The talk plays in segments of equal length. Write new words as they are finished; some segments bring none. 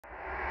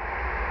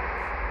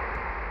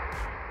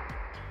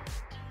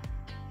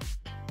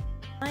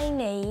My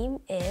name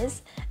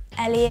is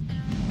Ellie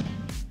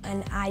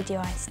and I do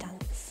ice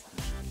dance.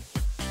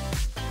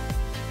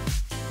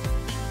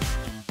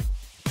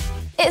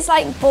 It's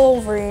like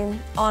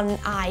ballroom on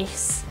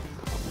ice.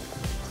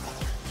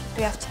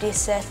 We have to do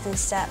certain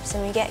steps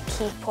and we get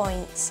key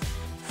points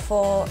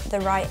for the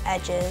right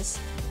edges.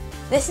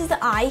 This is the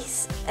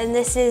ice and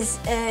this is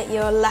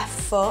your left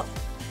foot.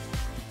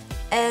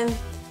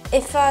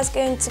 If I was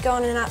going to go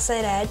on an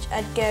outside edge,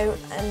 I'd go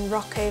and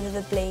rock over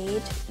the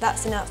blade.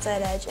 That's an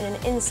outside edge, and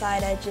an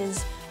inside edge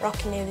is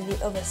rocking over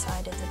the other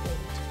side of the blade.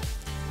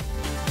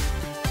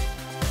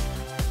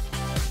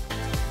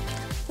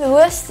 The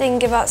worst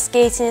thing about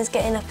skating is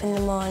getting up in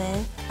the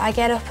morning. I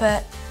get up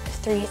at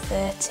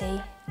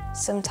 3:30,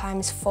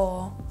 sometimes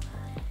 4.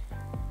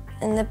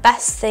 And the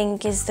best thing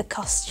is the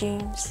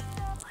costumes.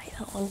 I like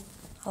that one.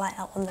 I like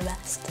that one the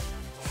best.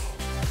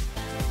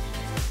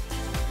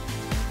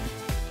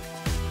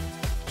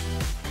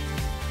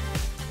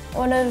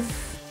 One of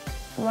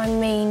my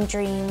main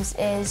dreams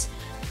is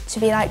to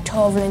be like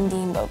Torval and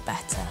Dean, but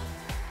better.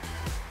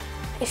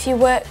 If you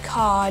work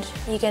hard,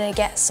 you're going to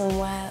get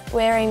somewhere.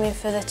 We're aiming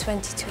for the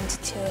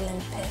 2022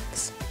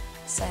 Olympics,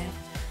 so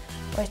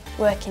we're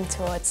working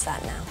towards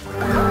that now.